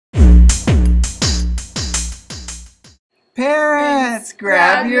Students,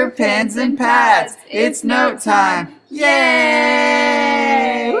 grab your pens and pads. It's note time.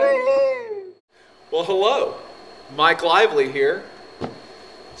 Yay! Woo! Well, hello. Mike Lively here,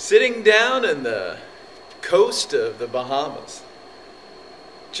 sitting down in the coast of the Bahamas,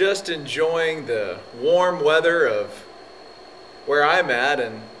 just enjoying the warm weather of where I'm at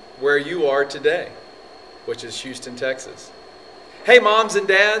and where you are today, which is Houston, Texas. Hey moms and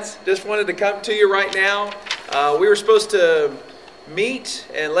dads, just wanted to come to you right now. We were supposed to meet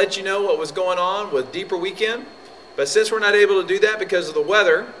and let you know what was going on with Deeper Weekend, but since we're not able to do that because of the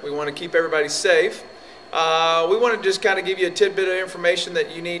weather, we want to keep everybody safe. We want to just kind of give you a tidbit of information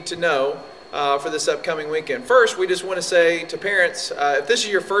that you need to know for this upcoming weekend. First, we just want to say to parents, if this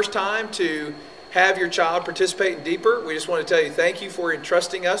is your first time to have your child participate in Deeper, we just want to tell you thank you for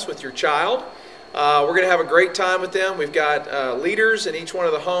entrusting us with your child. We're going to have a great time with them. We've got leaders in each one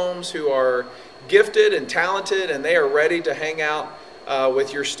of the homes who are gifted and talented, and they are ready to hang out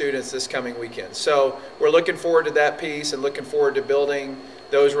with your students this coming weekend. So we're looking forward to that piece and looking forward to building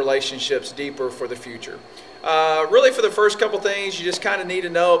those relationships deeper for the future. Really, for the first couple things you just kind of need to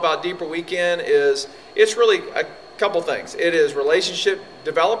know about Deeper Weekend is it's really a couple things. It is relationship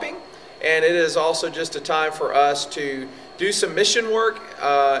developing, and it is also just a time for us to do some mission work,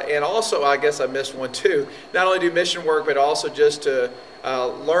 and also, I guess I missed one too, not only do mission work, but also just to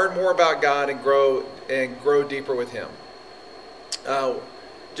learn more about God and grow deeper with Him.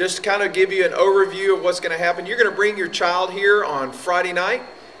 Just to kind of give you an overview of what's going to happen. You're going to bring your child here on Friday night.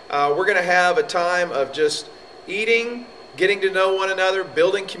 We're going to have a time of just eating, getting to know one another,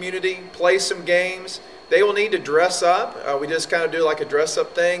 building community, play some games. They will need to dress up. We just kind of do like a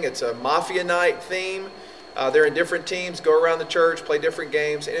dress-up thing. It's a Mafia Night theme. They're in different teams, go around the church, play different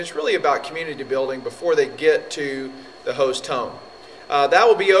games, and it's really about community building before they get to the host home. That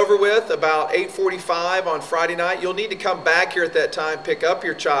will be over with about 8:45 on Friday night. You'll need to come back here at that time, pick up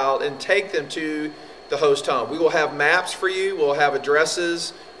your child, and take them to the host home. We will have maps for you. We'll have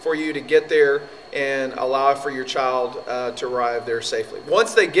addresses for you to get there and allow for your child to arrive there safely.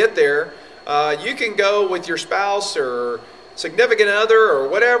 Once they get there, you can go with your spouse or significant other or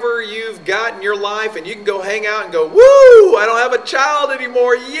whatever you've got in your life, and you can go hang out and go, woo, I don't have a child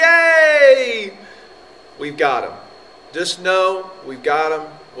anymore, yay! We've got them. Just know we've got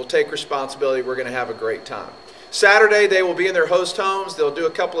them. We'll take responsibility. We're going to have a great time. Saturday, they will be in their host homes. They'll do a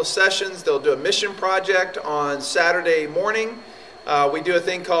couple of sessions. They'll do a mission project on Saturday morning. We do a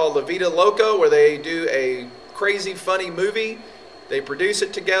thing called La Vida Loca, where they do a crazy, funny movie. They produce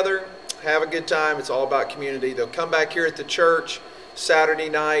it together. Have a good time. It's all about community. They'll come back here at the church Saturday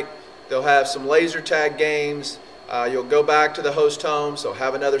night. They'll have some laser tag games. You'll go back to the host homes. They'll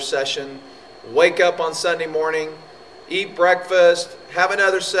have another session. Wake up on Sunday morning. Eat breakfast. Have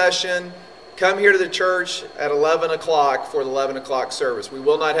another session. Come here to the church at 11 o'clock for the 11 o'clock service. We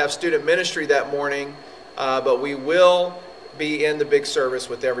will not have student ministry that morning, but we will be in the big service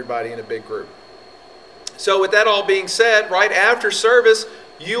with everybody in a big group. So with that all being said, right after service,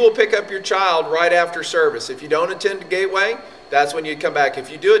 you will pick up your child right after service. If you don't attend Gateway, that's when you come back.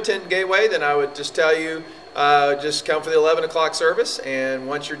 If you do attend Gateway, then I would just tell you, just come for the 11 o'clock service, and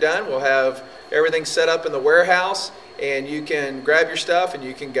once you're done, we'll have everything set up in the warehouse, and you can grab your stuff and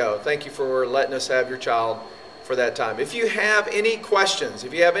you can go. Thank you for letting us have your child for that time. If you have any questions,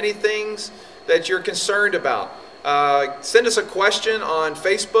 if you have any things that you're concerned about, send us a question on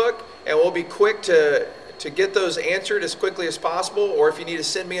Facebook, and we'll be quick to get those answered as quickly as possible. Or if you need to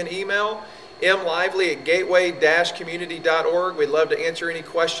send me an email, mlively@gateway-community.org. We'd love to answer any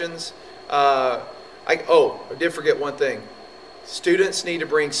questions. I did forget one thing. Students need to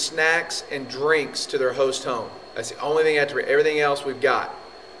bring snacks and drinks to their host home. That's the only thing I have to bring. Everything else we've got.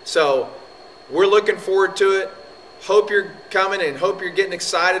 So we're looking forward to it. Hope you're coming and hope you're getting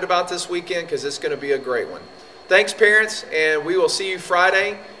excited about this weekend, because it's going to be a great one. Thanks, parents, and we will see you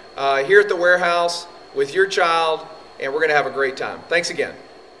Friday here at the warehouse with your child, and we're going to have a great time. Thanks again.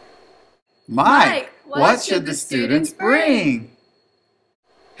 Mike, what should the students bring?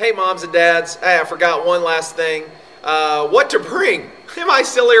 Hey, moms and dads. Hey, I forgot one last thing. What to bring? Am I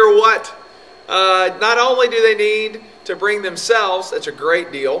silly or what? Not only do they need to bring themselves, that's a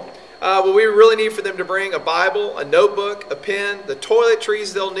great deal, but we really need for them to bring a Bible, a notebook, a pen, the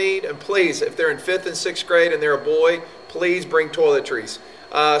toiletries they'll need, and please, if they're in 5th and 6th grade and they're a boy, please bring toiletries.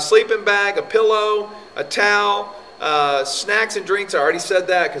 Sleeping bag, a pillow, a towel, snacks and drinks. I already said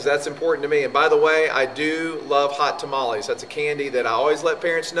that because that's important to me. And by the way, I do love hot tamales. That's a candy that I always let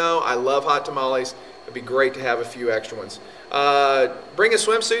parents know. I love hot tamales. It'd be great to have a few extra ones. Bring a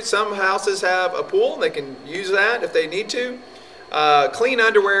swimsuit. Some houses have a pool. They can use that if they need to. Clean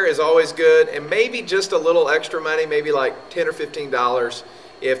underwear is always good, and maybe just a little extra money, maybe like $10 or $15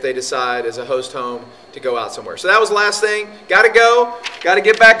 if they decide as a host home to go out somewhere. So that was the last thing. Got to go. Got to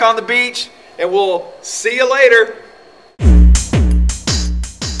get back on the beach, and we'll see you later.